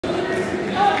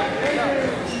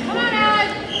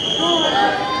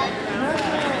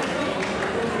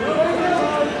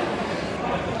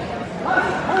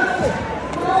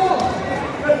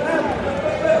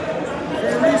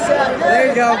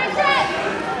you go.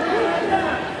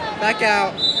 Back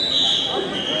out.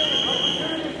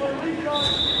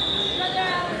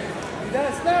 You got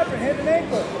a snapper, hit an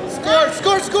ankle. Score,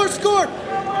 score, score, score!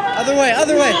 Other way,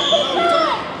 other way.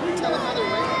 Tell him other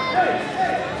way.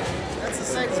 That's the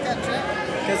side he's got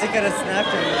trapped. Because he could have snapped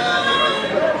him.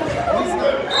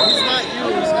 He's not you,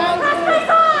 he's not.